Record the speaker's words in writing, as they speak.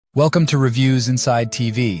Welcome to Reviews Inside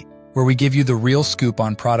TV, where we give you the real scoop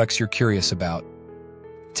on products you're curious about.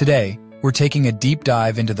 Today, we're taking a deep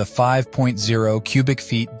dive into the 5.0 cubic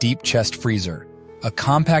feet deep chest freezer, a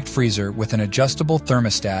compact freezer with an adjustable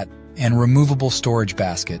thermostat and removable storage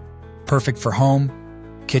basket, perfect for home,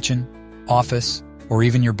 kitchen, office, or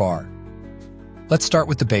even your bar. Let's start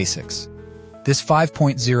with the basics. This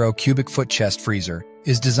 5.0 cubic foot chest freezer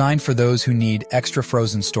is designed for those who need extra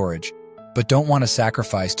frozen storage, but don't want to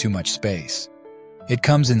sacrifice too much space. It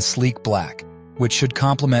comes in sleek black, which should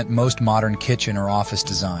complement most modern kitchen or office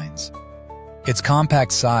designs. Its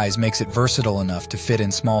compact size makes it versatile enough to fit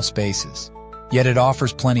in small spaces, yet it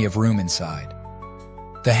offers plenty of room inside.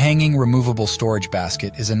 The hanging removable storage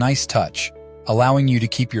basket is a nice touch, allowing you to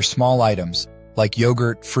keep your small items, like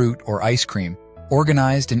yogurt, fruit, or ice cream,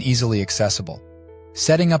 organized and easily accessible.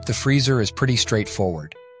 Setting up the freezer is pretty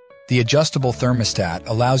straightforward. The adjustable thermostat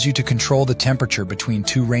allows you to control the temperature between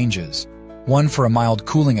two ranges, one for a mild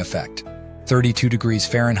cooling effect, 32 degrees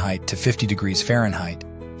Fahrenheit to 50 degrees Fahrenheit,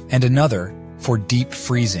 and another for deep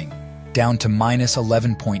freezing, down to minus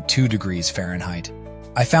 11.2 degrees Fahrenheit.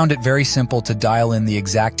 I found it very simple to dial in the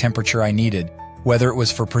exact temperature I needed, whether it was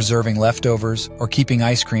for preserving leftovers or keeping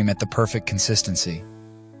ice cream at the perfect consistency.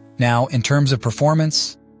 Now, in terms of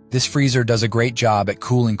performance, this freezer does a great job at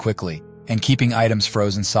cooling quickly and keeping items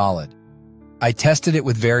frozen solid. I tested it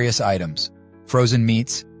with various items, frozen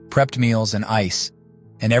meats, prepped meals, and ice,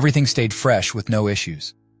 and everything stayed fresh with no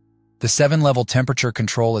issues. The 7-level temperature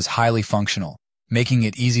control is highly functional, making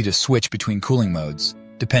it easy to switch between cooling modes,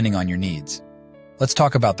 depending on your needs. Let's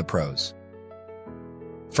talk about the pros.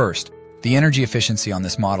 First, the energy efficiency on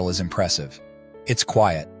this model is impressive. It's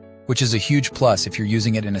quiet, which is a huge plus if you're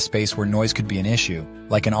using it in a space where noise could be an issue,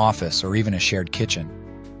 like an office or even a shared kitchen.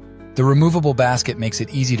 The removable basket makes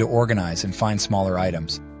it easy to organize and find smaller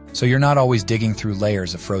items, so you're not always digging through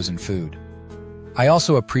layers of frozen food. I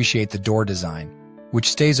also appreciate the door design, which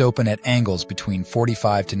stays open at angles between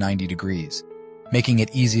 45 to 90 degrees, making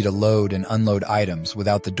it easy to load and unload items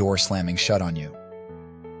without the door slamming shut on you.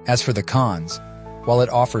 As for the cons, while it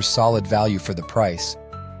offers solid value for the price,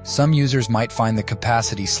 some users might find the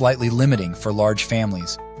capacity slightly limiting for large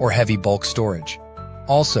families or heavy bulk storage.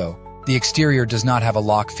 Also, the exterior does not have a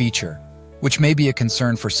lock feature, which may be a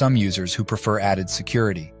concern for some users who prefer added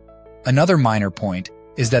security. Another minor point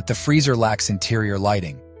is that the freezer lacks interior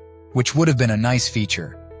lighting, which would have been a nice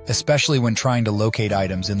feature, especially when trying to locate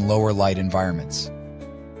items in lower light environments.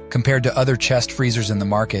 Compared to other chest freezers in the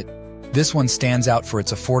market, this one stands out for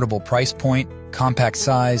its affordable price point, compact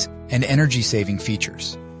size, and energy-saving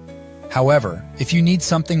features. However, if you need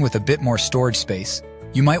something with a bit more storage space,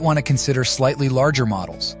 you might want to consider slightly larger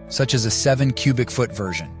models, such as a 7 cubic foot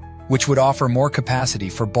version, which would offer more capacity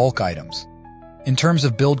for bulk items. In terms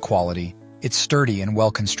of build quality, it's sturdy and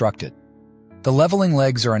well constructed. The leveling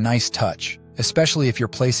legs are a nice touch, especially if you're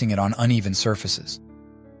placing it on uneven surfaces.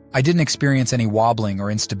 I didn't experience any wobbling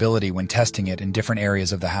or instability when testing it in different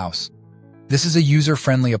areas of the house. This is a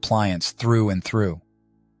user-friendly appliance through and through.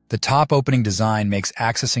 The top opening design makes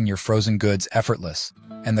accessing your frozen goods effortless,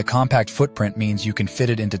 and the compact footprint means you can fit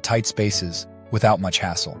it into tight spaces without much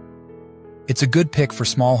hassle. It's a good pick for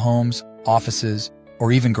small homes, offices,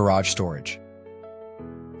 or even garage storage.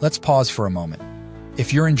 Let's pause for a moment.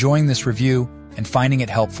 If you're enjoying this review and finding it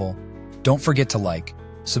helpful, don't forget to like,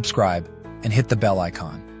 subscribe, and hit the bell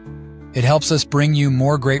icon. It helps us bring you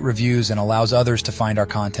more great reviews and allows others to find our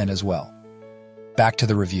content as well. Back to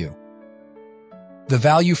the review. The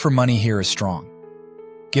value for money here is strong.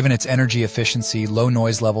 Given its energy efficiency, low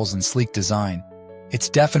noise levels, and sleek design, it's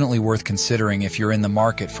definitely worth considering if you're in the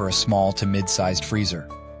market for a small to mid-sized freezer.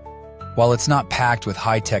 While it's not packed with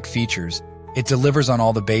high-tech features, it delivers on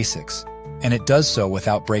all the basics, and it does so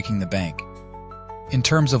without breaking the bank. In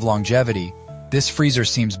terms of longevity, this freezer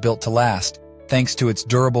seems built to last, thanks to its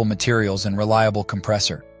durable materials and reliable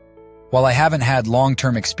compressor. While I haven't had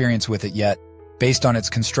long-term experience with it yet, based on its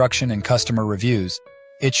construction and customer reviews,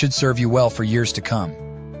 it should serve you well for years to come.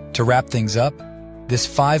 To wrap things up, this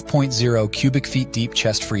 5.0 cubic feet deep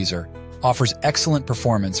chest freezer offers excellent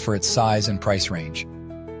performance for its size and price range.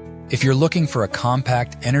 If you're looking for a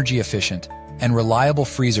compact, energy-efficient, and reliable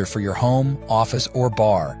freezer for your home, office, or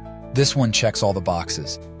bar, this one checks all the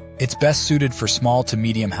boxes. It's best suited for small to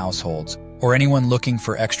medium households or anyone looking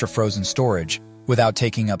for extra frozen storage without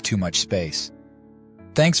taking up too much space.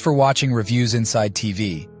 Thanks for watching Reviews Inside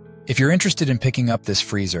TV. If you're interested in picking up this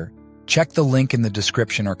freezer, check the link in the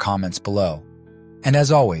description or comments below. And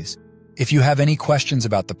as always, if you have any questions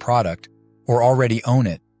about the product or already own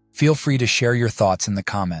it, feel free to share your thoughts in the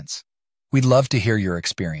comments. We'd love to hear your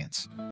experience.